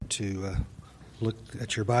to look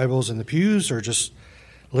at your Bibles in the pews or just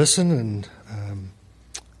listen and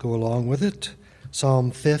go along with it.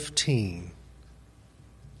 Psalm 15.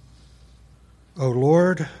 O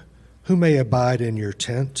Lord, who may abide in your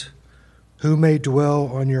tent? Who may dwell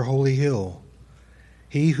on your holy hill?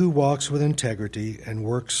 He who walks with integrity and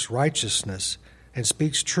works righteousness and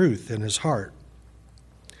speaks truth in his heart.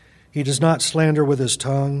 He does not slander with his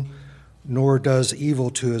tongue, nor does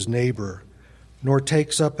evil to his neighbor, nor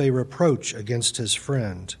takes up a reproach against his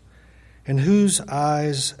friend, in whose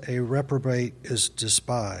eyes a reprobate is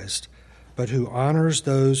despised, but who honors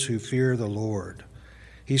those who fear the Lord.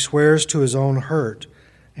 He swears to his own hurt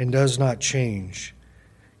and does not change.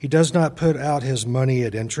 He does not put out his money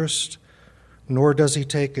at interest, nor does he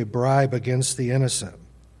take a bribe against the innocent.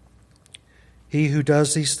 He who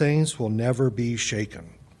does these things will never be shaken.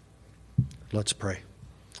 Let's pray.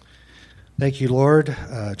 Thank you, Lord,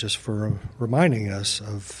 just for reminding us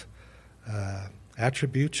of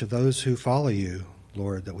attributes of those who follow you,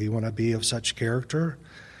 Lord, that we want to be of such character.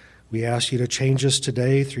 We ask you to change us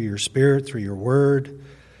today through your Spirit, through your word,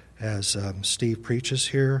 as Steve preaches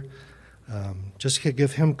here. Just to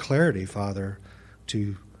give him clarity, Father,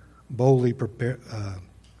 to boldly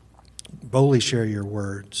share your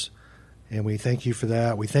words. And we thank you for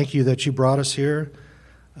that. We thank you that you brought us here.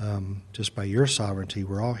 Just by your sovereignty,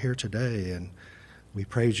 we're all here today, and we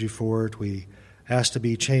praise you for it. We ask to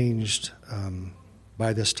be changed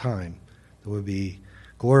by this time. That will be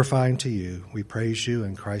glorifying to you. We praise you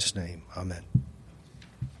in Christ's name. Amen.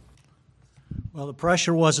 Well, the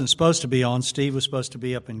pressure wasn't supposed to be on. Steve was supposed to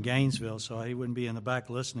be up in Gainesville, so he wouldn't be in the back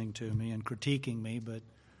listening to me and critiquing me, but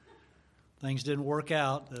things didn't work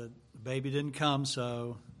out. The baby didn't come,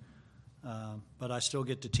 so but I still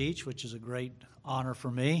get to teach, which is a great honor for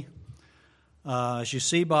me. As you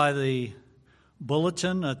see by the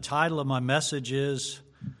bulletin, the title of my message is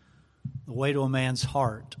The Way to a Man's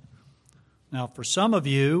Heart. Now, for some of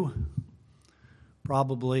you,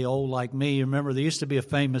 probably old like me, you remember there used to be a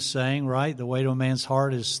famous saying, right? The way to a man's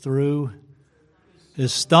heart is through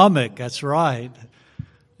his stomach. That's right.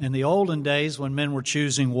 In the olden days, when men were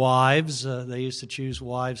choosing wives, they used to choose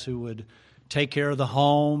wives who would take care of the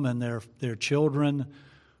home and their children,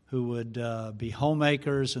 who would be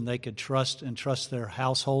homemakers and they could trust their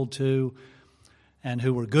household to, and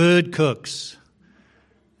who were good cooks.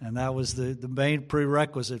 And that was the main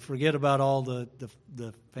prerequisite. Forget about all the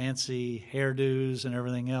fancy hairdos and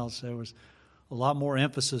everything else. There was a lot more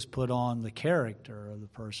emphasis put on the character of the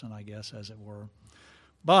person, I guess, as it were.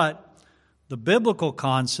 But the biblical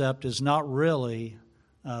concept is not really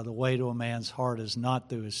the way to a man's heart is not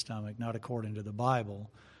through his stomach, not according to the Bible.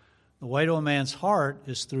 The way to a man's heart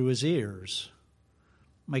is through his ears.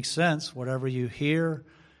 Makes sense. Whatever you hear,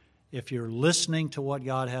 if you're listening to what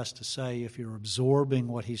God has to say, if you're absorbing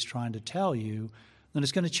what he's trying to tell you, then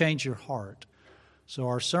it's going to change your heart. So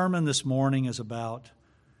our sermon this morning is about,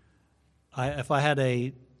 if I had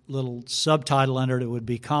a little subtitle under it, it would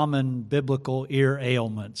be Common Biblical Ear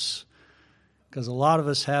Ailments. Because a lot of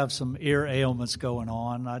us have some ear ailments going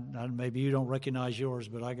on. Maybe you don't recognize yours,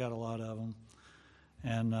 but I got a lot of them.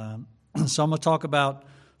 And so I'm going to talk about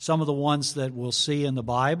some of the ones that we'll see in the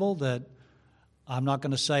Bible that I'm not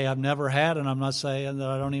going to say I've never had, and I'm not saying that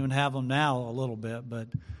I don't even have them now a little bit. But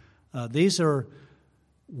these are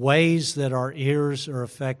ways that our ears are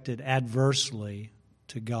affected adversely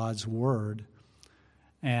to God's Word.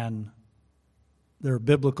 And there are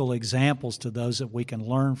biblical examples to those that we can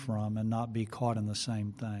learn from and not be caught in the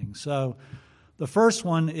same thing. So the first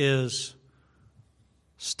one is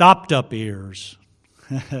stopped up ears.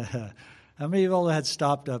 How many of you all had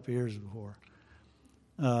stopped up ears before?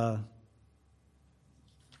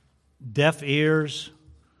 Deaf ears,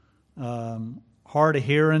 hard of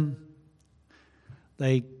hearing.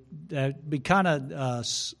 They be kind of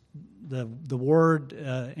the word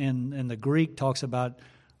in the Greek talks about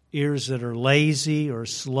ears that are lazy or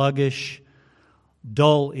sluggish,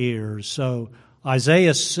 dull ears. So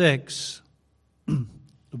Isaiah 6, the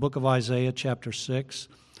book of Isaiah, chapter 6,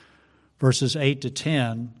 verses 8 to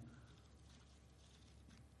 10,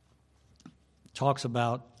 talks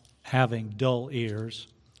about having dull ears.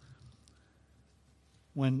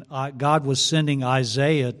 When God was sending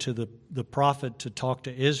Isaiah to the prophet to talk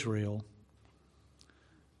to Israel,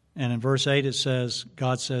 and in verse 8 it says,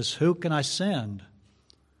 God says, "Who can I send?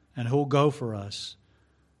 And who will go for us?"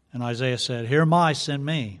 And Isaiah said, "Here am I, send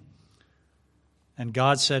me." And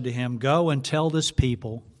God said to him, "Go and tell this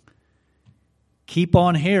people, keep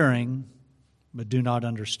on hearing, but do not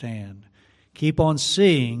understand. Keep on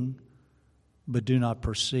seeing, but do not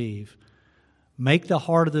perceive. Make the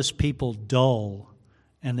heart of this people dull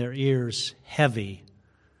and their ears heavy,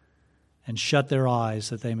 and shut their eyes,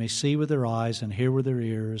 that they may see with their eyes and hear with their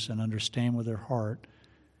ears and understand with their heart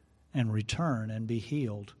and return and be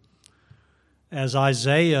healed. As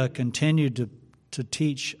Isaiah continued to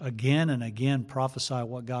teach again and again, prophesy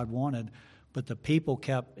what God wanted, but the people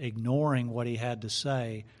kept ignoring what he had to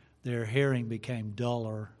say, their hearing became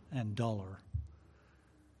duller and duller.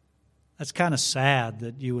 That's kind of sad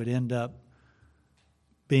that you would end up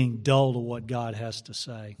being dull to what God has to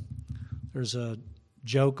say. There's a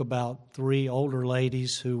joke about 3 older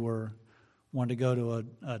ladies who wanted to go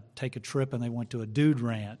to take a trip, and they went to a dude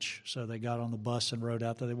ranch. So they got on the bus and rode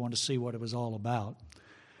out there. They wanted to see what it was all about.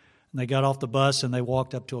 And they got off the bus and they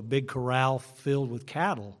walked up to a big corral filled with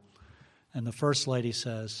cattle. And the first lady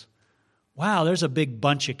says, "Wow, there's a big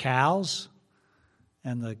bunch of cows."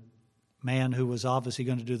 And the man who was obviously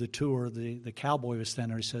going to do the tour, the cowboy was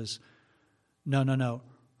standing there, he says, No,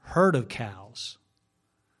 herd of cows.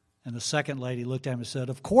 And the second lady looked at him and said,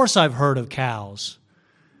 "Of course I've heard of cows."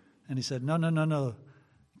 And he said, No,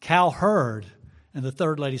 cow herd. And the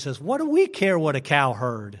third lady says, "What do we care what a cow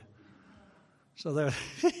herd?" So they're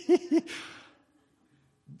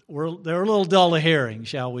a little dull of hearing,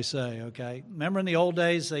 shall we say, okay? Remember in the old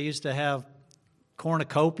days they used to have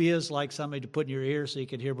cornucopias, like somebody to put in your ear so you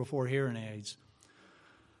could hear before hearing aids.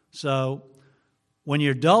 So when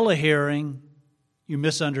you're dull of hearing, you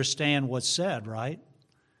misunderstand what's said, right?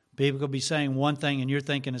 People could be saying one thing and you're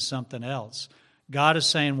thinking it's something else. God is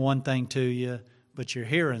saying one thing to you, but you're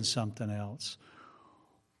hearing something else.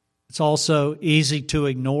 It's also easy to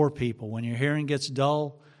ignore people. When your hearing gets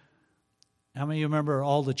dull, how many of you remember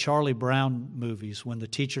all the Charlie Brown movies when the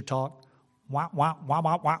teacher talked? Wah, wah, wah,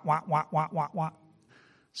 wah, wah, wah, wah, wah, wah, wah.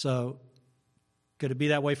 So could it be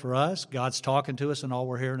that way for us? God's talking to us and all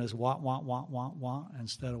we're hearing is wah, wah, wah, wah, wah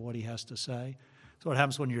instead of what he has to say. That's what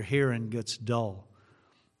happens when your hearing gets dull.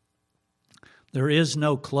 There is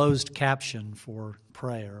no closed caption for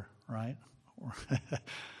prayer, right?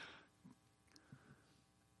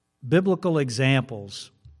 Biblical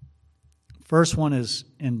examples. First one is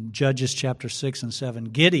in Judges chapter 6 and 7.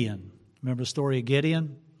 Gideon. Remember the story of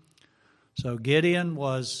Gideon? So Gideon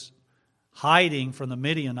was hiding from the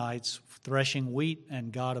Midianites, threshing wheat,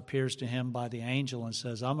 and God appears to him by the angel and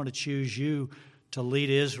says, "I'm going to choose you to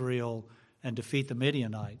lead Israel and defeat the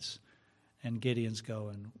Midianites." And Gideon's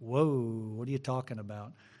going, "Whoa, what are you talking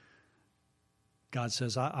about?" God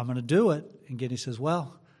says, "I'm going to do it." And Gideon says,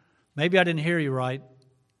 "Well, maybe I didn't hear you right.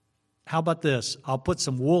 How about this? I'll put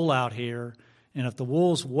some wool out here, and if the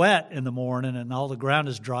wool's wet in the morning and all the ground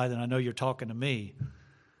is dry, then I know you're talking to me."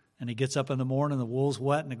 And he gets up in the morning, the wool's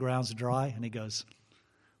wet and the ground's dry, and he goes,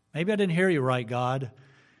 "Maybe I didn't hear you right, God.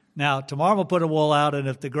 Now, tomorrow I'll put a wool out, and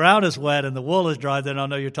if the ground is wet and the wool is dry, then I'll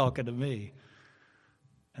know you're talking to me."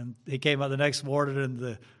 And he came out the next morning, and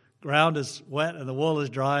the ground is wet and the wool is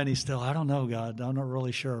dry, and he's still, "I don't know, God. I'm not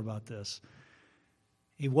really sure about this."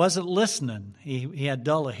 He wasn't listening. He had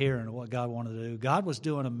dull of hearing of what God wanted to do. God was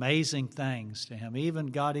doing amazing things to him.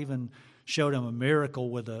 God even showed him a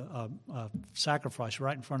miracle with a sacrifice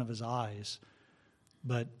right in front of his eyes.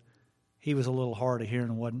 But he was a little hard of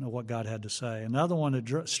hearing what God had to say. Another one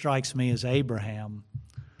that strikes me is Abraham.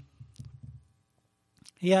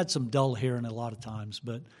 He had some dull hearing a lot of times,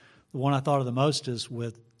 but the one I thought of the most is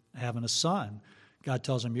with having a son. God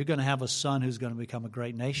tells him, "You're going to have a son who's going to become a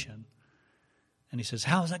great nation." And he says,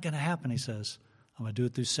 "How is that going to happen?" He says, "I'm going to do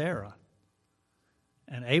it through Sarah."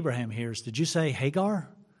 And Abraham hears, "Did you say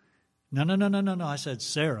Hagar?" No, I said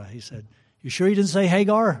Sarah. He said, "You sure you didn't say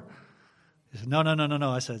Hagar?" He said, No,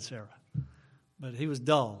 I said Sarah. But he was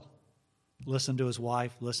dull. Listened to his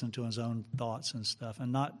wife, listened to his own thoughts and stuff,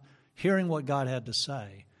 and not hearing what God had to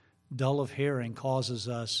say. Dull of hearing causes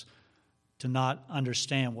us to not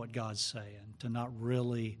understand what God's saying, to not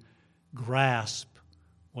really grasp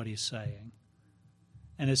what he's saying.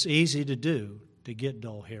 And it's easy to do, to get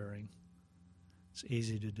dull hearing. It's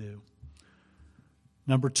easy to do.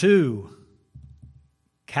 Number 2,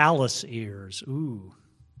 callous ears. Ooh.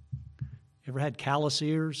 Ever had callous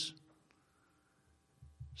ears?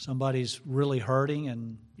 Somebody's really hurting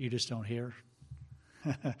and you just don't hear.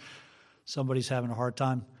 Somebody's having a hard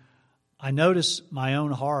time. I notice my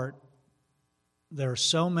own heart, there are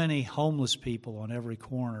so many homeless people on every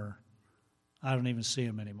corner, I don't even see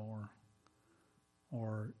them anymore.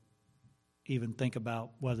 Or even think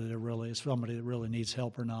about whether they're really somebody that really needs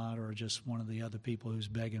help or not, or just one of the other people who's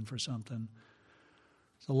begging for something.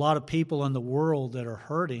 There's a lot of people in the world that are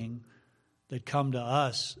hurting that come to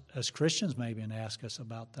us as Christians maybe and ask us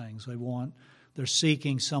about things. They're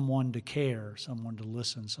seeking someone to care, someone to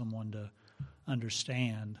listen, someone to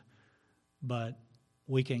understand. But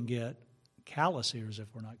we can get callous ears if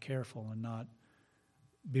we're not careful and not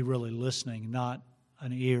be really listening, not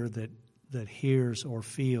an ear that hears or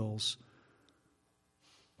feels.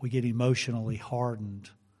 We get emotionally hardened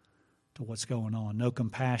to what's going on. No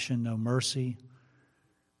compassion, no mercy.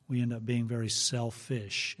 We end up being very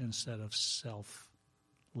selfish instead of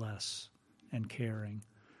selfless and caring.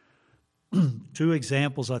 Two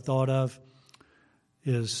examples I thought of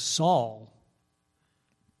is Saul.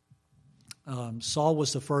 Saul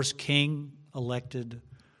was the first king elected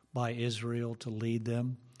by Israel to lead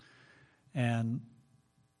them. And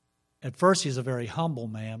at first he's a very humble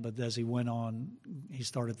man, but as he went on, he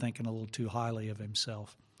started thinking a little too highly of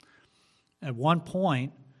himself. At one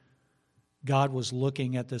point, God was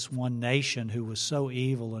looking at this one nation who was so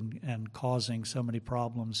evil and causing so many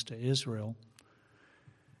problems to Israel.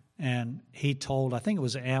 And he told, I think it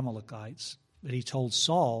was the Amalekites, but he told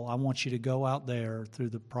Saul, I want you to go out there through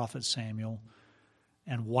the prophet Samuel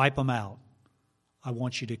and wipe them out. I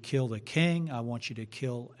want you to kill the king. I want you to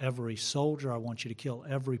kill every soldier. I want you to kill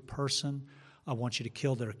every person. I want you to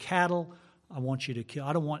kill their cattle. I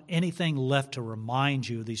don't want anything left to remind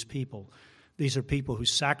you of these people. These are people who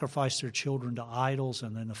sacrifice their children to idols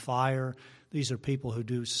and in the fire. These are people who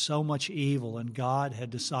do so much evil, and God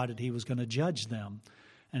had decided he was going to judge them.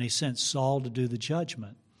 And he sent Saul to do the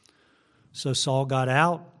judgment. So Saul got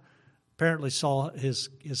out. Apparently Saul, his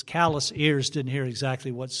callous ears didn't hear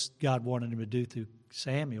exactly what God wanted him to do through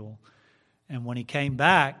Samuel. And when he came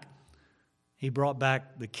back, he brought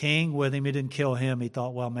back the king with him. He didn't kill him. He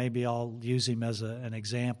thought, well, maybe I'll use him as an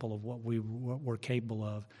example of what we're capable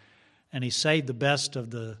of. And he saved the best of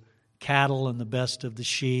the cattle and the best of the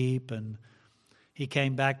sheep. And he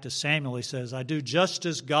came back to Samuel. He says, I do just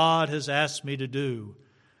as God has asked me to do.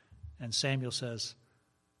 And Samuel says,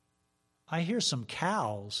 I hear some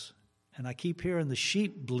cows, and I keep hearing the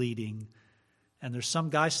sheep bleating, and there's some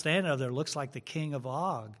guy standing over there, looks like the king of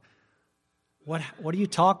Og. What are you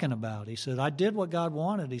talking about? He said, I did what God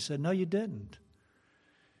wanted. He said, no, you didn't.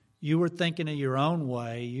 You were thinking of your own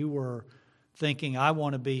way. You were thinking, I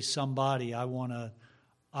want to be somebody.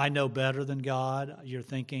 I know better than God. You're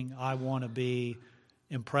thinking, I want to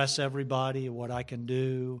impress everybody, what I can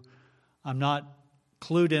do. I'm not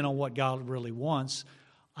clued in on what God really wants.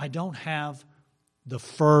 I don't have the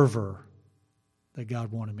fervor that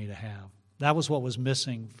God wanted me to have. That was what was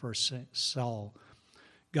missing for Saul.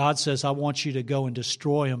 God says, I want you to go and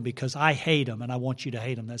destroy him because I hate him, and I want you to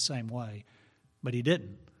hate him that same way. But he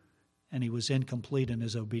didn't, and he was incomplete in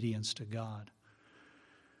his obedience to God.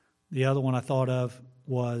 The other one I thought of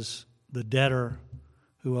was the debtor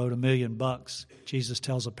who owed $1 million. Jesus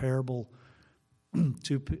tells a parable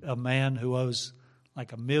to a man who owes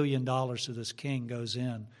like $1 million to this king, goes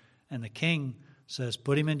in, and the king says,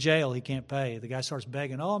 put him in jail, he can't pay. The guy starts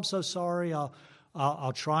begging, I'm so sorry,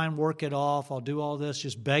 I'll try and work it off, I'll do all this,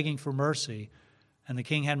 just begging for mercy. And the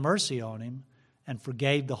king had mercy on him and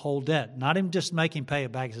forgave the whole debt. Not even just make him pay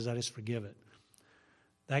it back, he says, I just forgive it.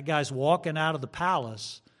 That guy's walking out of the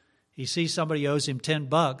palace, he sees somebody owes him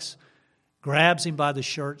 $10, grabs him by the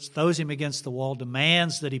shirt, throws him against the wall,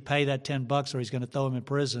 demands that he pay that $10 or he's going to throw him in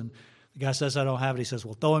prison. The guy says, I don't have it. He says,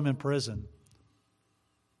 well, throw him in prison.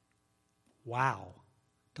 Wow.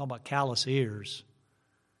 Talking about callous ears.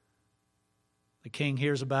 The king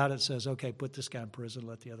hears about it, says, okay, put this guy in prison,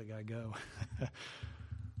 let the other guy go.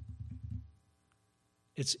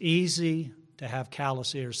 It's easy to have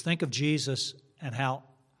callous ears. Think of Jesus and how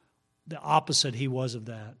the opposite he was of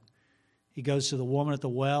that. He goes to the woman at the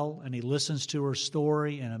well and he listens to her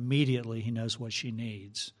story, and immediately he knows what she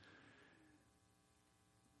needs.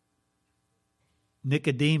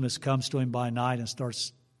 Nicodemus comes to him by night and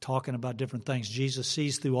starts talking about different things. Jesus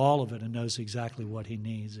sees through all of it and knows exactly what he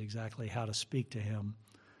needs, exactly how to speak to him.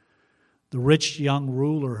 The rich young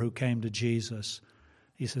ruler who came to Jesus,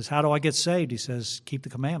 he says, how do I get saved? He says, keep the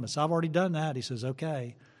commandments. I've already done that. He says,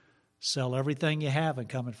 okay, sell everything you have and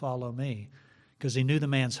come and follow me. Because he knew the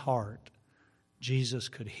man's heart. Jesus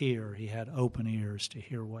could hear. He had open ears to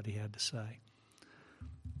hear what he had to say.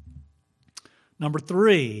 Number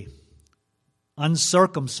 3,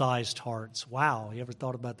 uncircumcised hearts. Wow, you ever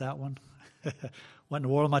thought about that one? What in the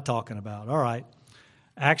world am I talking about? All right.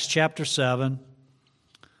 Acts chapter 7.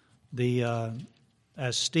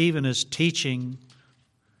 As Stephen is teaching,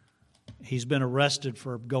 he's been arrested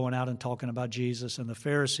for going out and talking about Jesus, and the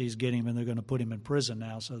Pharisees get him, and they're going to put him in prison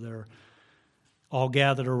now. So they're all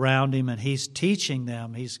gathered around him, and he's teaching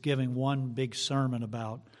them. He's giving one big sermon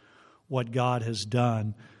about what God has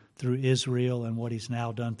done through Israel and what he's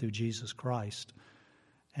now done through Jesus Christ.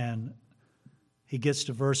 And he gets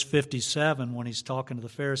to verse 57 when he's talking to the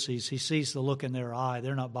Pharisees. He sees the look in their eye.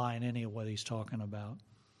 They're not buying any of what he's talking about.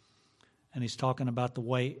 And he's talking about the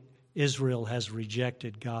way Israel has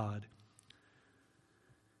rejected God.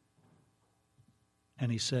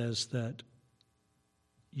 And he says that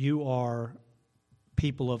you are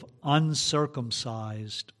people of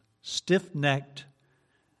uncircumcised, stiff-necked,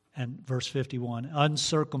 and verse 51,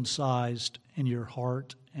 uncircumcised in your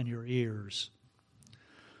heart and your ears.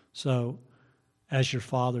 So, as your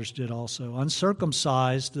fathers did also.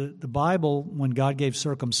 Uncircumcised, the Bible, when God gave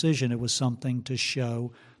circumcision, it was something to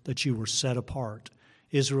show that you were set apart.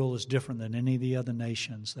 Israel is different than any of the other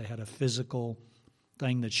nations. They had a physical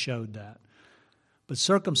thing that showed that. But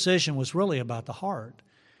circumcision was really about the heart.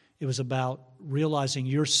 It was about realizing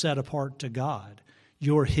you're set apart to God.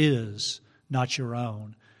 You're His, not your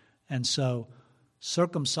own. And so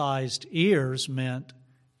circumcised ears meant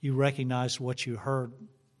you recognized what you heard.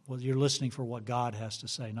 Well, you're listening for what God has to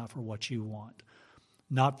say, not for what you want,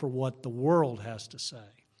 not for what the world has to say.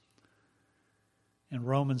 In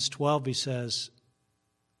Romans 12, he says,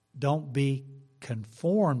 don't be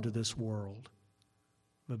conformed to this world,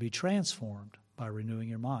 but be transformed by renewing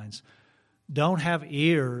your minds. Don't have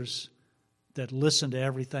ears that listen to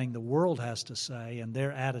everything the world has to say and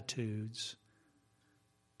their attitudes,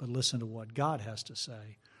 but listen to what God has to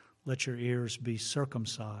say. Let your ears be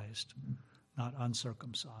circumcised, not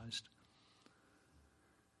uncircumcised.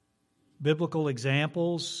 Biblical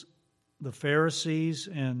examples, the Pharisees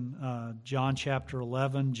in John chapter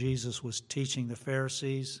 11, Jesus was teaching the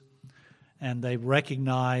Pharisees, and they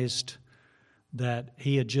recognized that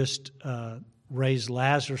he had just raised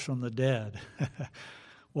Lazarus from the dead.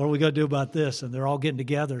 What are we going to do about this? And they're all getting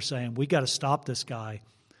together saying, we got to stop this guy.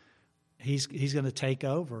 He's going to take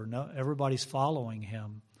over. No, everybody's following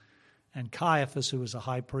him. And Caiaphas, who was a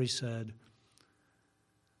high priest, said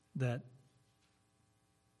that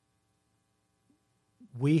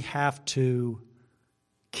we have to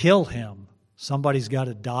kill him. Somebody's got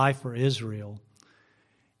to die for Israel.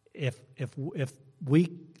 If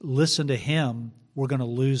we listen to him, we're going to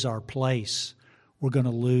lose our place. We're going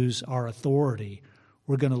to lose our authority.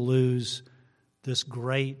 We're going to lose this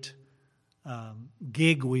great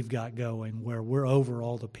gig we've got going where we're over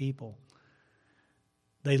all the people.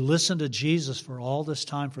 They listened to Jesus for all this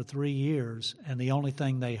time, for 3 years, and the only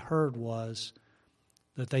thing they heard was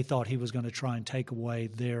that they thought he was going to try and take away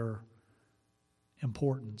their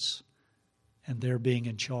importance and their being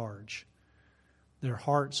in charge. Their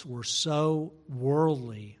hearts were so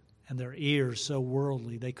worldly and their ears so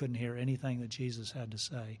worldly, they couldn't hear anything that Jesus had to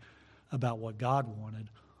say about what God wanted,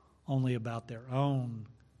 only about their own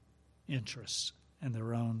interests and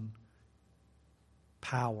their own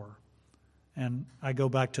power. And I go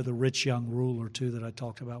back to the rich young ruler, too, that I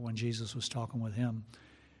talked about when Jesus was talking with him.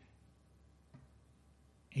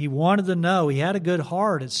 He wanted to know. He had a good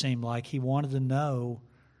heart, it seemed like. He wanted to know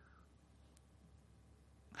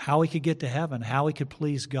how he could get to heaven, how he could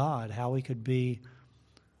please God, how he could be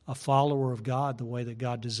a follower of God the way that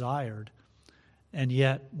God desired. And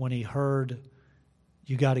yet, when he heard,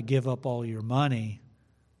 you got to give up all your money,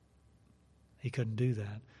 he couldn't do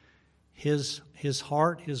that. His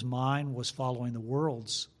heart, his mind was following the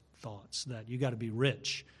world's thoughts, that you got to be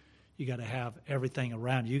rich. You got to have everything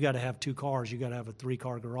around you. You got to have 2 cars. You got to have a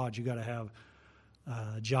 3-car garage. You got to have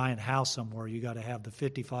a giant house somewhere. You got to have the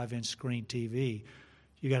 55-inch screen TV.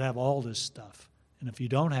 You got to have all this stuff. And if you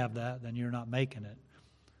don't have that, then you're not making it.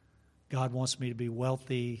 God wants me to be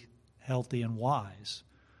wealthy, healthy, and wise.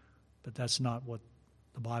 But that's not what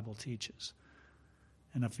the Bible teaches.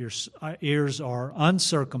 And if your ears are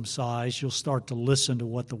uncircumcised, you'll start to listen to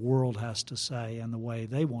what the world has to say and the way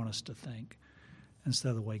they want us to think instead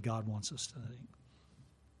of the way God wants us to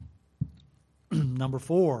think. Number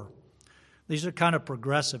 4, these are kind of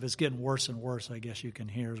progressive. It's getting worse and worse, I guess you can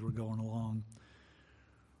hear as we're going along.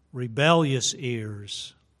 Rebellious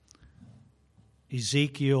ears.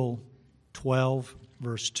 Ezekiel 12,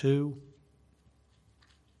 verse 2.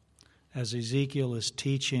 As Ezekiel is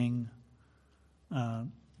teaching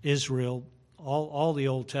Israel, all the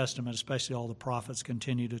Old Testament, especially all the prophets,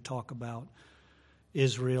 continue to talk about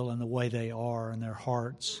Israel and the way they are and their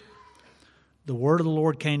hearts. The word of the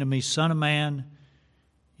Lord came to me, Son of man,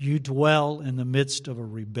 you dwell in the midst of a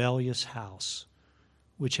rebellious house,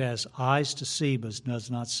 which has eyes to see but does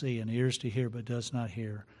not see, and ears to hear but does not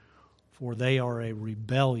hear, for they are a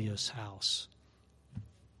rebellious house.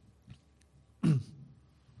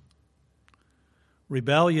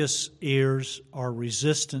 Rebellious ears are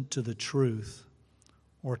resistant to the truth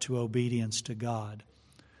or to obedience to God.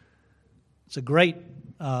 It's a great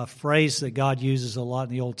phrase that God uses a lot in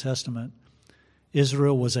the Old Testament.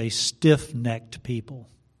 Israel was a stiff-necked people.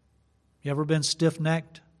 You ever been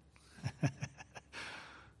stiff-necked?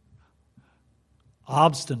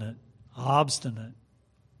 Obstinate.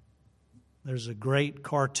 There's a great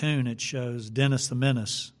cartoon. It shows Dennis the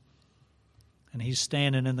Menace, and he's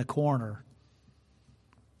standing in the corner,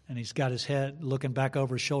 and he's got his head looking back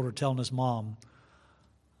over his shoulder telling his mom,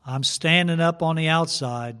 I'm standing up on the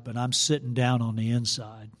outside, but I'm sitting down on the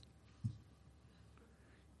inside.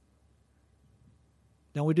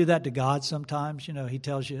 Don't we do that to God sometimes? You know, He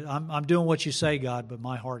tells you, I'm doing what you say, God, but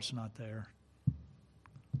my heart's not there.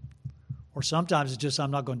 Or sometimes it's just,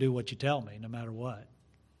 I'm not going to do what you tell me, no matter what.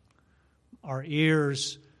 Our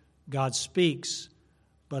ears, God speaks,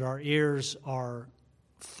 but our ears are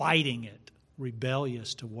fighting it,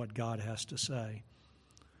 rebellious to what God has to say.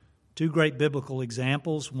 Two great biblical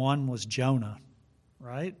examples. One was Jonah,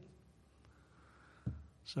 right?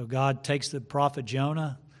 So God takes the prophet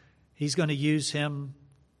Jonah. He's going to use him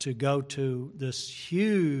to go to this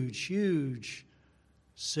huge, huge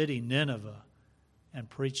city, Nineveh, and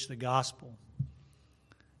preach the gospel.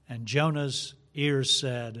 And Jonah's ears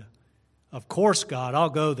said, of course, God, I'll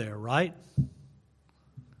go there, right?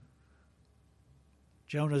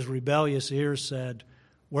 Jonah's rebellious ears said,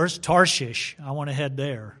 where's Tarshish? I want to head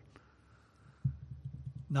there.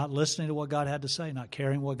 Not listening to what God had to say, not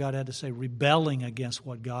caring what God had to say, rebelling against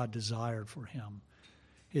what God desired for him.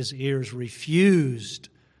 His ears refused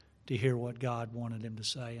to hear what God wanted him to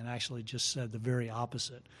say and actually just said the very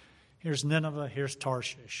opposite. Here's Nineveh, here's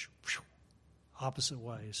Tarshish. Opposite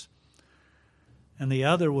ways. And the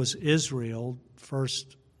other was Israel.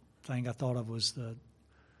 First thing I thought of was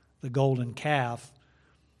the golden calf.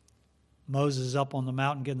 Moses is up on the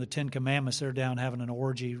mountain getting the Ten Commandments. They're down having an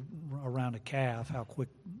orgy around a calf. How quick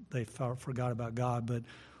they forgot about God. But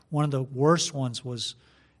one of the worst ones was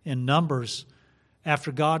in Numbers.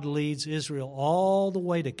 After God leads Israel all the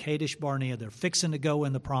way to Kadesh Barnea, they're fixing to go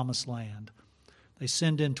in the Promised Land. They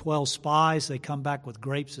send in 12 spies. They come back with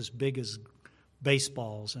grapes as big as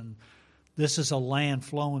baseballs. And this is a land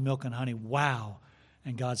flowing with milk and honey. Wow.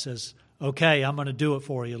 And God says, okay, I'm going to do it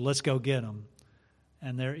for you. Let's go get them.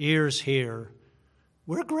 And their ears hear,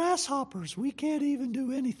 we're grasshoppers. We can't even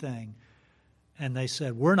do anything. And they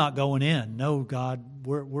said, we're not going in. No, God,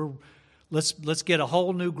 let's get a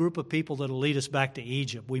whole new group of people that'll lead us back to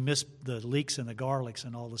Egypt. We missed the leeks and the garlics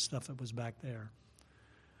and all the stuff that was back there.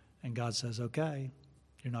 And God says, okay,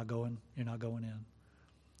 you're not going in.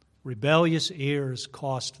 Rebellious ears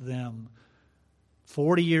cost them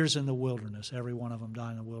 40 years in the wilderness. Every one of them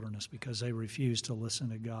died in the wilderness because they refused to listen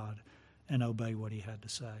to God and obey what He had to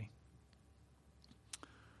say.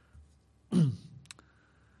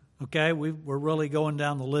 Okay, we're really going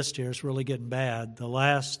down the list here. It's really getting bad. The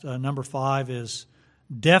last, number 5, is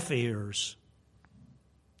deaf ears.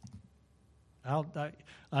 I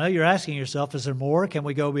know you're asking yourself, is there more? Can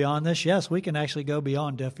we go beyond this? Yes, we can actually go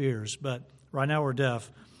beyond deaf ears, but right now we're deaf.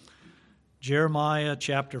 Jeremiah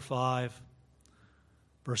chapter 5,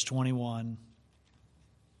 verse 21.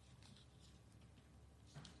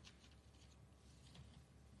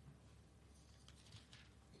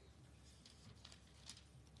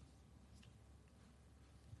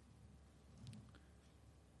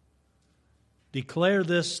 Declare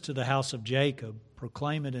this to the house of Jacob,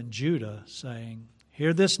 proclaim it in Judah, saying,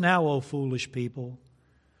 hear this now, O foolish people,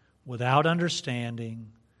 without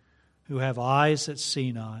understanding, who have eyes that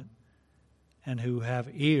see not, and who have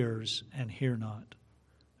ears and hear not,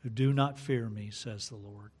 who do not fear me, says the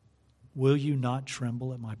Lord. Will you not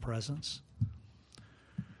tremble at my presence?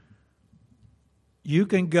 You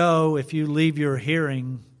can go, if you leave your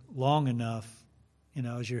hearing long enough,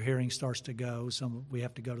 as your hearing starts to go, we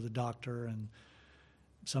have to go to the doctor, and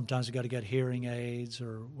sometimes we got to get hearing aids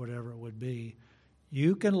or whatever it would be.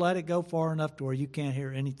 You can let it go far enough to where you can't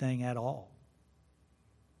hear anything at all.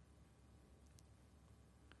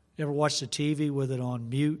 You ever watch the TV with it on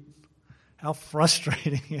mute? How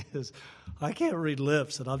frustrating it is. I can't read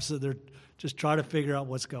lips, and I'm sitting there just trying to figure out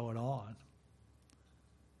what's going on.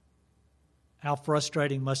 How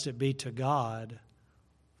frustrating must it be to God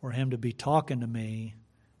for Him to be talking to me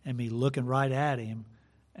and me looking right at Him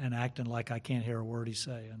and acting like I can't hear a word He's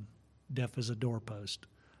saying, deaf as a doorpost.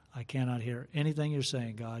 I cannot hear anything you're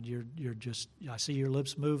saying, God. You're just, I see your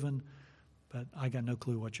lips moving, but I got no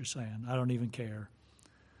clue what you're saying. I don't even care.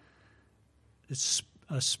 It's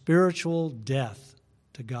a spiritual death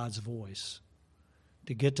to God's voice.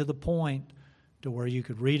 To get to the point to where you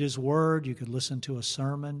could read His Word, you could listen to a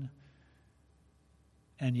sermon,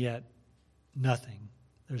 and yet nothing.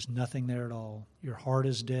 There's nothing there at all. Your heart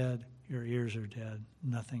is dead. Your ears are dead.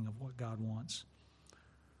 Nothing of what God wants.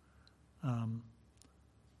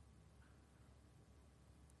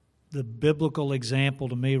 The biblical example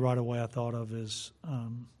to me right away I thought of is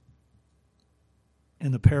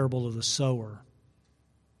in the parable of the sower.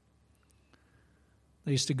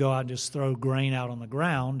 They used to go out and just throw grain out on the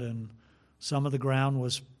ground, and some of the ground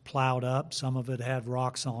was plowed up, some of it had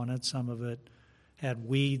rocks on it, some of it had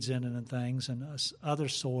weeds in it and things, and other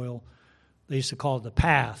soil, they used to call it the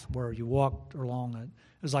path, where you walked along it.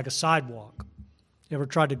 It was like a sidewalk. You ever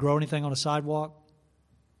tried to grow anything on a sidewalk?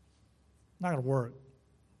 Not going to work.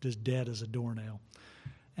 Just dead as a doornail.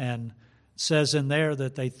 And it says in there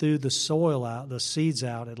that they threw the soil out, the seeds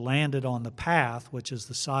out. It landed on the path, which is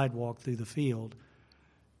the sidewalk through the field.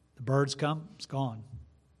 The birds come, it's gone.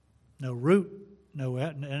 No root,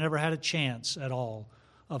 it never had a chance at all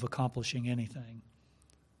of accomplishing anything.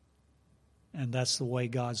 And that's the way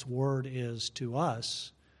God's word is to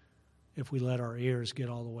us if we let our ears get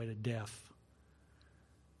all the way to deaf.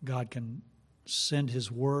 God can send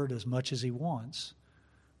his word as much as he wants,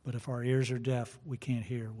 but if our ears are deaf, we can't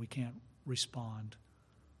hear, we can't respond.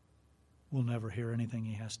 We'll never hear anything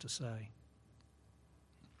he has to say.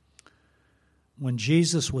 When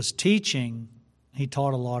Jesus was teaching, he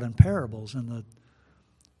taught a lot in parables, and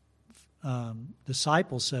the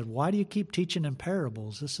disciples said, "Why do you keep teaching in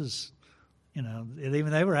parables? This is, even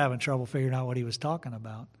they were having trouble figuring out what he was talking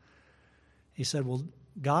about." He said, "Well,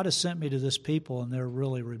 God has sent me to this people, and they're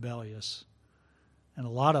really rebellious. And a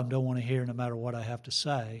lot of them don't want to hear no matter what I have to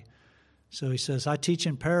say. So he says, I teach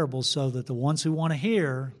in parables so that the ones who want to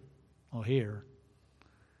hear will hear.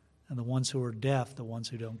 And the ones who are deaf, the ones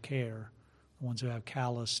who don't care, the ones who have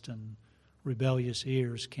calloused and rebellious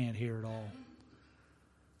ears can't hear at all."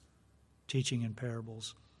 Teaching in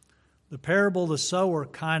parables. The parable of the sower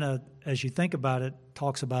kind of, as you think about it,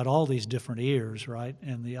 talks about all these different ears, right?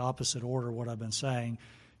 In the opposite order of what I've been saying.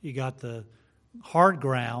 You got the hard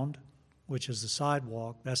ground, which is the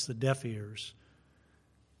sidewalk. That's the deaf ears.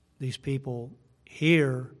 These people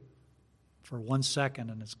hear for 1 second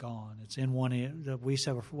and it's gone. It's in one ear. We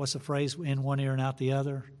say, what's the phrase? In one ear and out the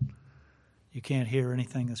other. You can't hear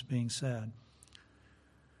anything that's being said.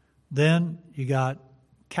 Then you got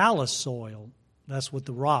callous soil. That's with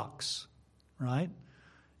the rocks, right?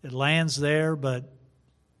 It lands there, but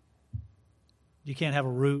you can't have a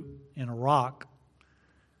root in a rock.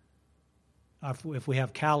 If we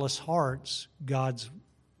have callous hearts, God's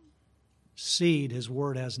seed, his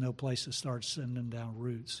word, has no place to start sending down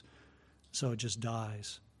roots. So it just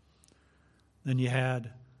dies. Then you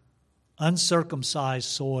had uncircumcised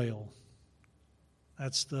soil.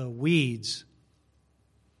 That's the weeds,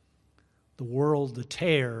 the world, the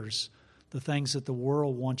tares, the things that the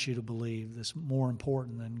world wants you to believe that's more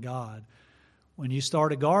important than God. When you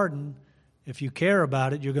start a garden, if you care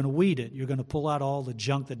about it, you're going to weed it. You're going to pull out all the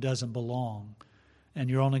junk that doesn't belong. And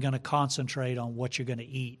you're only going to concentrate on what you're going to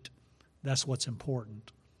eat. That's what's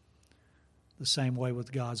important. The same way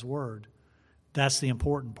with God's word. That's the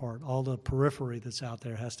important part. All the periphery that's out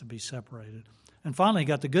there has to be separated. And finally, you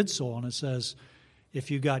got the good soil, and it says, if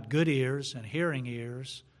you got good ears and hearing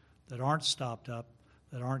ears that aren't stopped up,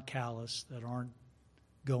 that aren't callous, that aren't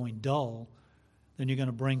going dull, then you're going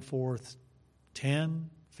to bring forth 10,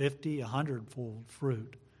 50, 100-fold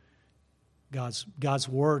fruit. God's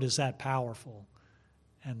word is that powerful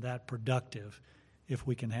and that productive if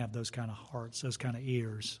we can have those kind of hearts, those kind of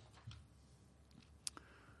ears.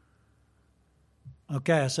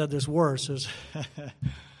 Okay, I said there's worse.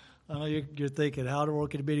 I know you're thinking, how in the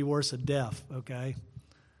world could it be any worse than deaf? Okay.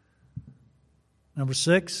 Number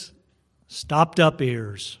 6, stopped up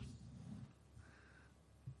ears.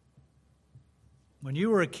 When you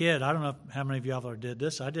were a kid, I don't know how many of you ever did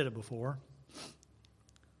this. I did it before.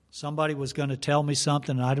 Somebody was going to tell me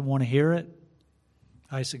something and I didn't want to hear it.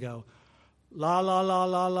 I used to go, la, la, la,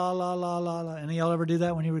 la, la, la, la, la, la. Any of y'all ever do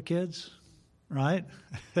that when you were kids? Right?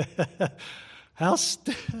 How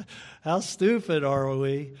stupid are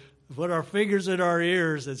we? Put our fingers in our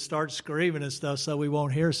ears and start screaming and stuff so we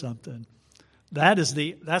won't hear something.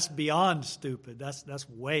 That's beyond stupid. That's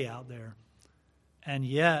way out there. And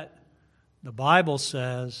yet, the Bible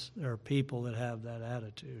says there are people that have that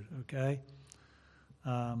attitude, okay?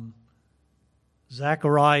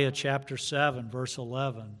 Zechariah chapter 7, verse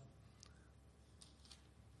 11.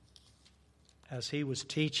 As he was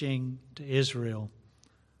teaching to Israel,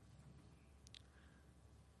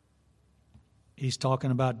 he's talking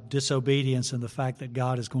about disobedience and the fact that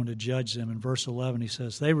God is going to judge them. In verse 11, he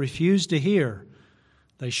says, they refused to hear.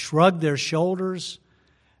 They shrugged their shoulders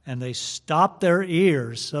and they stopped their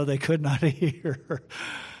ears so they could not hear.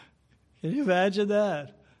 Can you imagine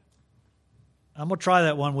that? I'm going to try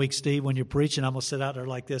that one week, Steve, when you're preaching. I'm going to sit out there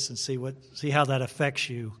like this and see how that affects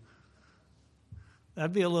you.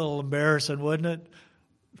 That'd be a little embarrassing, wouldn't it?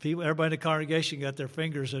 Everybody in the congregation got their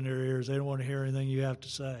fingers in their ears. They don't want to hear anything you have to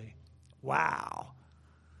say. Wow.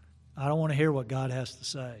 I don't want to hear what God has to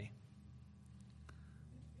say.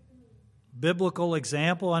 biblical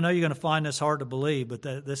example. I know you're going to find this hard to believe, but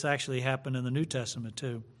this actually happened in the New Testament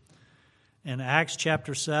too. In Acts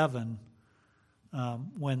chapter 7,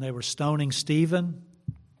 when they were stoning Stephen,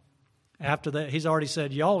 after that, he's already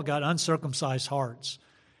said, y'all got uncircumcised hearts,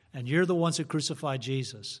 and you're the ones who crucified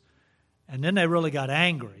Jesus. And then they really got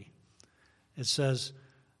angry. It says,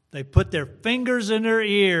 they put their fingers in their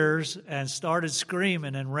ears and started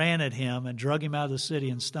screaming and ran at him and drug him out of the city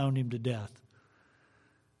and stoned him to death.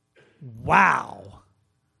 Wow.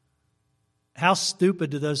 How stupid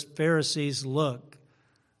do those Pharisees look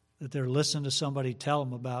that they're listening to somebody tell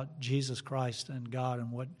them about Jesus Christ and God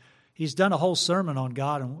and what he's done a whole sermon on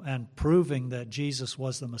God and proving that Jesus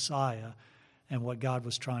was the Messiah and what God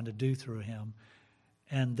was trying to do through him.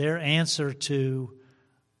 And their answer to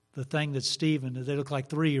the thing that Stephen, they look like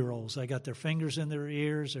 3-year-olds. They got their fingers in their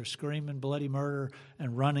ears, they're screaming bloody murder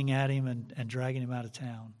and running at him and dragging him out of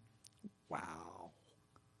town. Wow.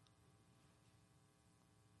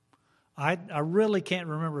 I really can't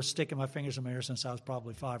remember sticking my fingers in my ear since I was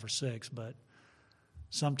probably 5 or 6, but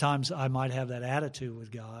sometimes I might have that attitude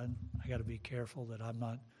with God. I got to be careful that I'm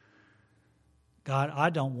not, God,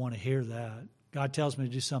 I don't want to hear that. God tells me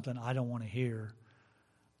to do something I don't want to hear.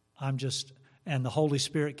 And the Holy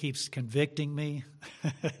Spirit keeps convicting me.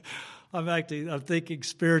 I'm thinking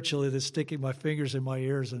spiritually that sticking my fingers in my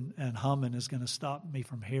ears and humming is going to stop me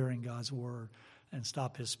from hearing God's word and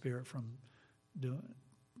stop His Spirit from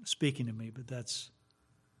speaking to me. But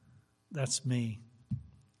that's me.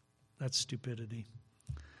 That's stupidity.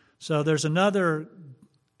 So there's another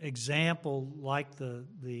example like the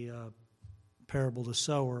parable of the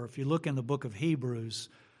sower. If you look in the book of Hebrews,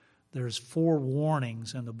 there's 4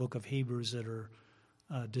 warnings in the book of Hebrews that are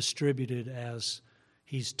distributed as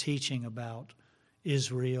he's teaching about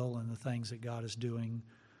Israel and the things that God is doing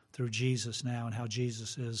through Jesus now and how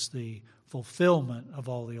Jesus is the fulfillment of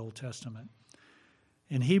all the Old Testament.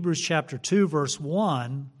 In Hebrews chapter 2, verse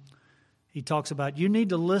 1, he talks about you need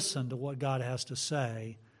to listen to what God has to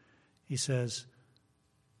say. He says,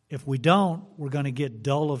 if we don't, we're going to get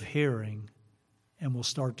dull of hearing and we'll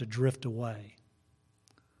start to drift away.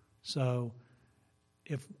 So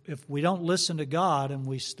if we don't listen to God and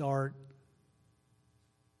we start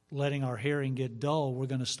letting our hearing get dull, we're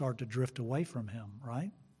going to start to drift away from Him,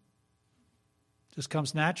 right? Just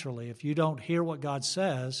comes naturally. If you don't hear what God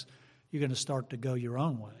says, you're going to start to go your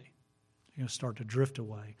own way. You're going to start to drift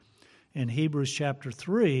away. In Hebrews chapter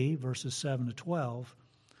 3, verses 7 to 12,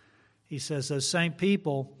 he says those same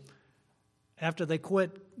people, after they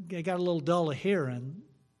quit, they got a little dull of hearing,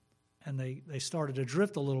 and they started to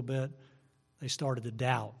drift a little bit, they started to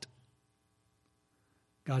doubt.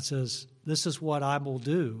 God says, this is what I will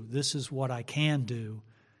do. This is what I can do.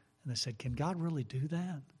 And they said, can God really do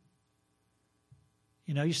that?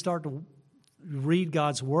 You know, you start to read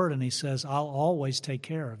God's word and He says, I'll always take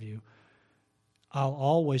care of you. I'll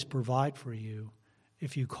always provide for you.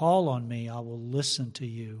 If you call on me, I will listen to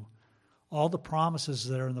you. All the promises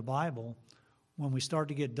that are in the Bible, when we start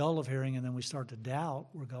to get dull of hearing and then we start to doubt,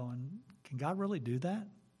 we're going, can God really do that?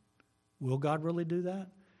 Will God really do that?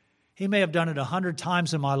 He may have done it 100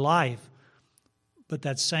 times in my life, but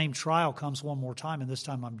that same trial comes one more time, and this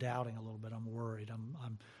time I'm doubting a little bit. I'm worried.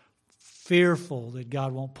 I'm fearful that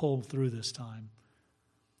God won't pull through this time.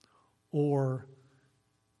 Or,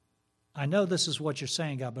 I know this is what you're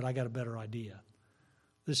saying, God, but I got a better idea.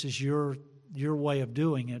 This is your way of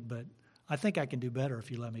doing it, but I think I can do better if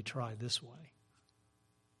you let me try this way.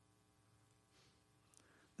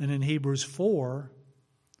 Then in Hebrews 4,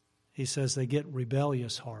 he says they get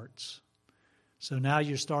rebellious hearts. So now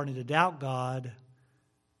you're starting to doubt God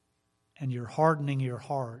and you're hardening your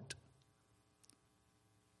heart.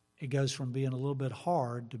 It goes from being a little bit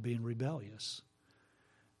hard to being rebellious.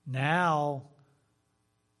 Now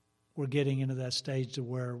we're getting into that stage to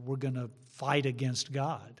where we're going to fight against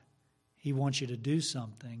God. He wants you to do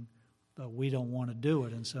something, but we don't want to do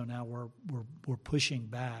it, and so now we're pushing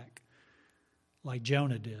back like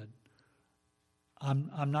Jonah did.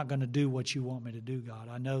 I'm not going to do what you want me to do, God.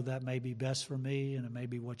 I know that may be best for me and it may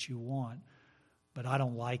be what you want, but I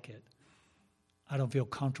don't like it. I don't feel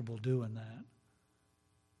comfortable doing that.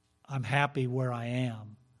 I'm happy where I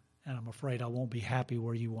am, and I'm afraid I won't be happy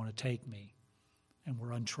where you want to take me. And we're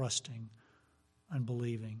untrusting,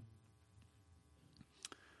 unbelieving.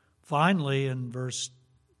 Finally, in verse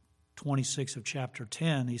 26 of chapter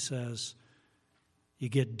 10, he says, you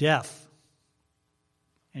get deaf.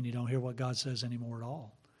 And you don't hear what God says anymore at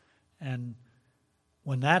all. And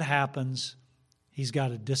when that happens, He's got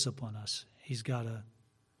to discipline us. He's got to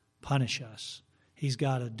punish us. He's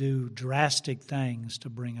got to do drastic things to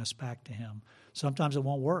bring us back to Him. Sometimes it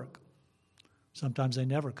won't work. Sometimes they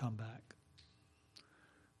never come back.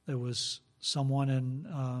 There was someone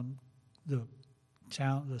in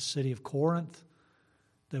the city of Corinth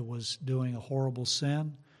that was doing a horrible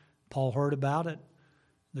sin. Paul heard about it.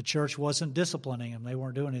 The church wasn't disciplining him. They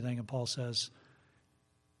weren't doing anything. And Paul says,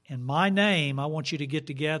 in my name, I want you to get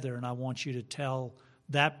together and I want you to tell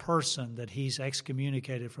that person that he's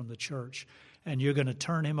excommunicated from the church. And you're going to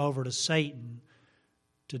turn him over to Satan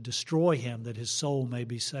to destroy him, that his soul may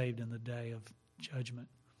be saved in the day of judgment.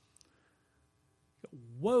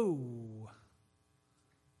 Whoa!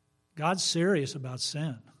 God's serious about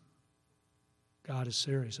sin. God is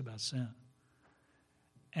serious about sin.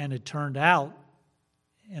 And it turned out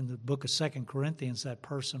in the book of 2 Corinthians, that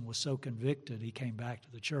person was so convicted, he came back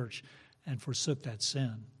to the church and forsook that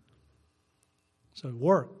sin. So it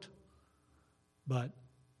worked. But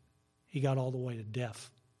he got all the way to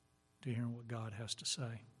deaf to hearing what God has to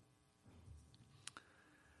say.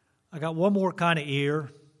 I got one more kind of ear.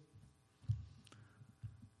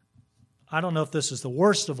 I don't know if this is the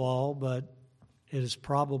worst of all, but it is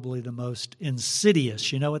probably the most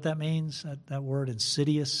insidious. You know what that means? That word,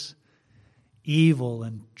 insidious? Evil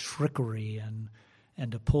and trickery and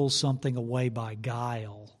to pull something away by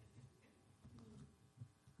guile.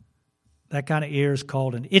 That kind of ear is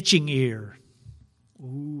called an itching ear.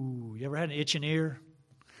 Ooh, you ever had an itching ear?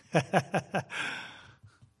 It's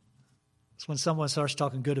when someone starts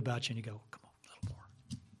talking good about you and you go, come on, a little more.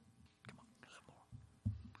 Come on, a little more.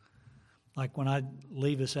 Like when I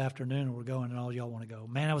leave this afternoon and we're going and all y'all want to go,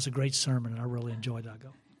 man, that was a great sermon and I really enjoyed it. I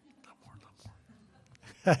go,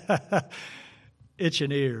 a little more.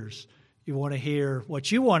 Itching ears. You want to hear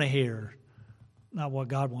what you want to hear, not what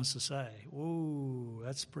God wants to say. Ooh,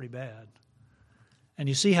 that's pretty bad. And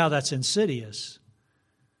you see how that's insidious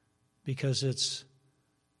because it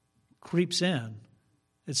creeps in.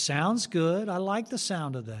 It sounds good. I like the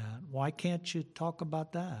sound of that. Why can't you talk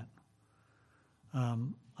about that?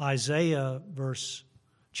 Isaiah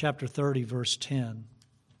chapter 30, verse 10.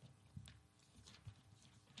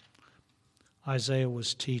 Isaiah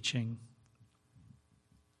was teaching.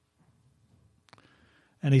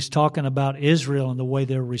 And he's talking about Israel and the way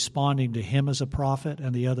they're responding to him as a prophet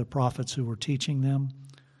and the other prophets who were teaching them.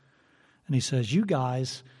 And he says, you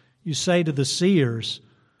guys, you say to the seers,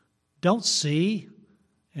 don't see.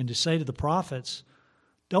 And to say to the prophets,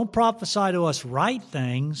 don't prophesy to us right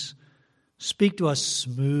things. Speak to us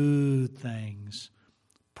smooth things.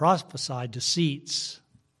 Prophesy deceits.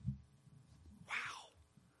 Wow.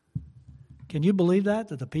 Can you believe that?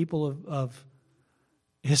 That the people of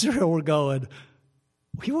Israel were going,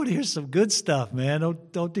 we want to hear some good stuff, man.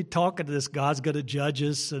 Don't be talking to this God's going to judge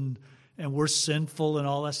us and we're sinful and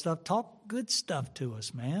all that stuff. Talk good stuff to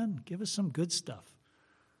us, man. Give us some good stuff.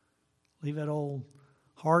 Leave that old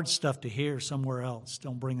hard stuff to hear somewhere else.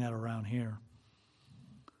 Don't bring that around here.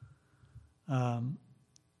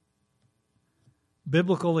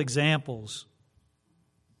 Biblical examples.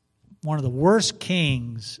 One of the worst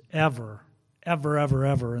kings ever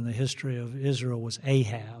in the history of Israel was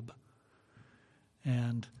Ahab.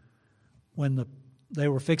 And when they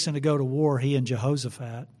were fixing to go to war, he and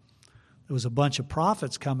Jehoshaphat, there was a bunch of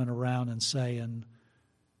prophets coming around and saying,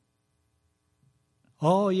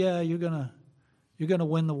 "Oh yeah, you're gonna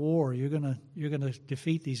win the war. You're gonna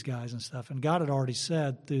defeat these guys and stuff." And God had already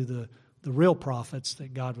said through the real prophets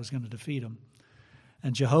that God was going to defeat them.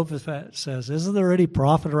 And Jehoshaphat says, "Isn't there any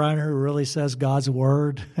prophet around here who really says God's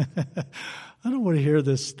word? I don't want to hear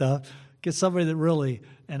this stuff. Get somebody that really."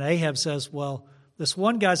 And Ahab says, "Well, this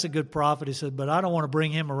one guy's a good prophet," he said, "but I don't want to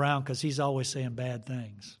bring him around because he's always saying bad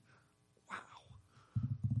things."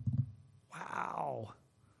 Wow.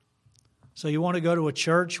 So you want to go to a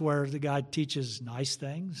church where the guy teaches nice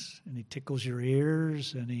things and he tickles your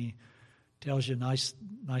ears and he tells you nice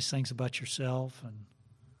things about yourself and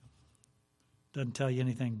doesn't tell you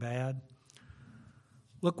anything bad?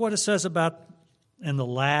 Look what it says about in the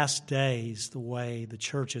last days the way the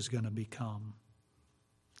church is going to become.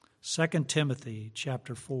 2 Timothy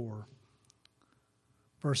chapter 4,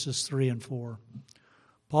 verses 3 and 4.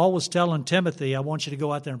 Paul was telling Timothy, I want you to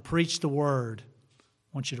go out there and preach the word. I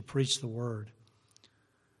want you to preach the word.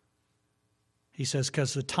 He says,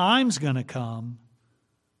 because the time's going to come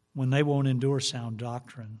when they won't endure sound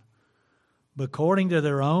doctrine, but according to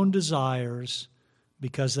their own desires,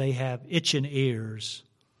 because they have itching ears,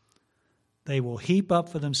 they will heap up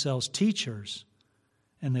for themselves teachers,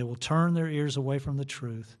 and they will turn their ears away from the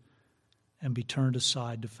truth and be turned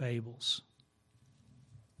aside to fables.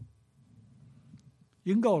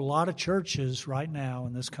 You can go to a lot of churches right now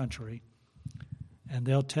in this country, and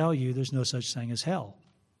they'll tell you there's no such thing as hell,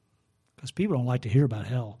 because people don't like to hear about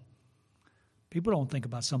hell. People don't think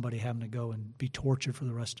about somebody having to go and be tortured for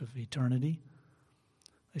the rest of eternity.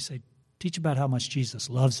 They say, teach about how much Jesus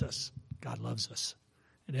loves us. God loves us.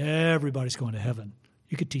 And everybody's going to heaven.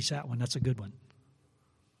 You could teach that one. That's a good one.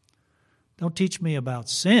 Don't teach me about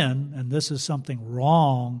sin, and this is something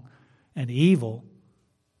wrong and evil.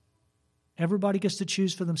 Everybody gets to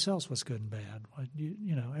choose for themselves what's good and bad.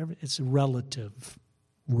 It's relative.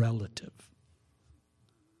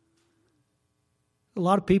 A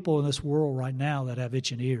lot of people in this world right now that have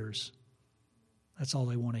itching ears, that's all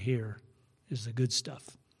they want to hear is the good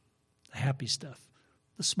stuff, the happy stuff.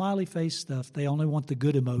 The smiley face stuff, they only want the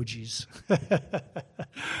good emojis.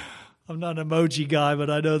 I'm not an emoji guy, but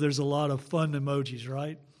I know there's a lot of fun emojis,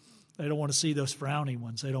 right? They don't want to see those frowny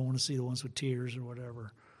ones. They don't want to see the ones with tears or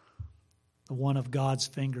whatever. The one of God's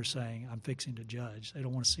finger saying, I'm fixing to judge. They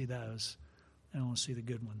don't want to see those. They don't want to see the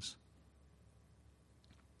good ones.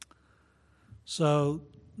 So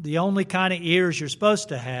the only kind of ears you're supposed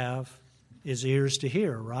to have is ears to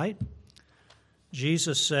hear, right?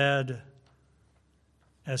 Jesus said,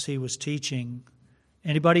 as he was teaching,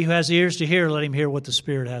 anybody who has ears to hear, let him hear what the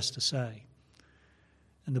Spirit has to say.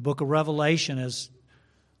 In the book of Revelation, as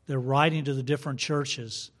they're writing to the different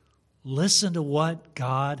churches, listen to what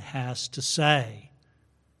God has to say.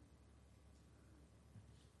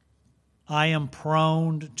 I am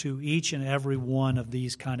prone to each and every one of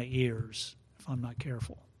these kind of ears if I'm not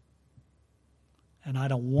careful. And I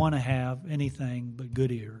don't want to have anything but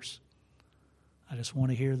good ears. I just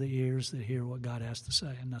want to hear the ears that hear what God has to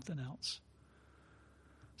say and nothing else.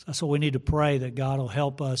 So that's what we need to pray, that God will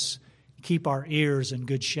help us keep our ears in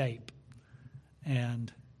good shape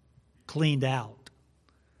and cleaned out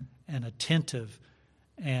and attentive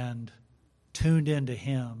and tuned into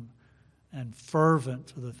Him and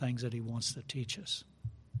fervent for the things that He wants to teach us.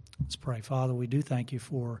 Let's pray. Father, we do thank You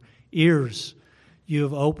for ears. You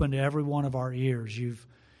have opened every one of our ears.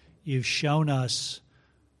 You've shown us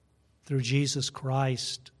through Jesus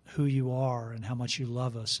Christ who You are and how much You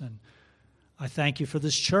love us. And I thank You for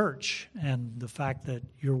this church and the fact that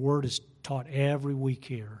Your word is taught every week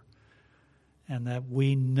here and that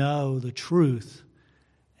we know the truth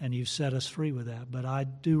and You've set us free with that. But I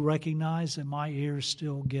do recognize that my ears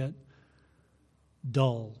still get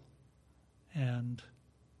dull and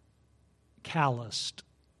calloused,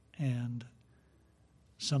 and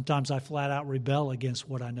sometimes I flat out rebel against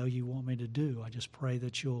what I know You want me to do. I just pray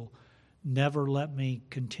that You'll never let me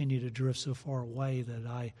continue to drift so far away that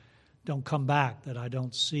I don't come back, that I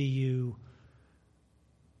don't see You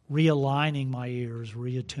realigning my ears,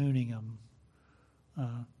 reattuning them,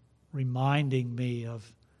 reminding me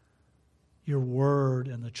of Your word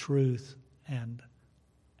and the truth and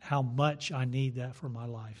how much I need that for my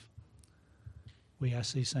life. We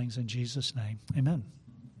ask these things in Jesus' name. Amen.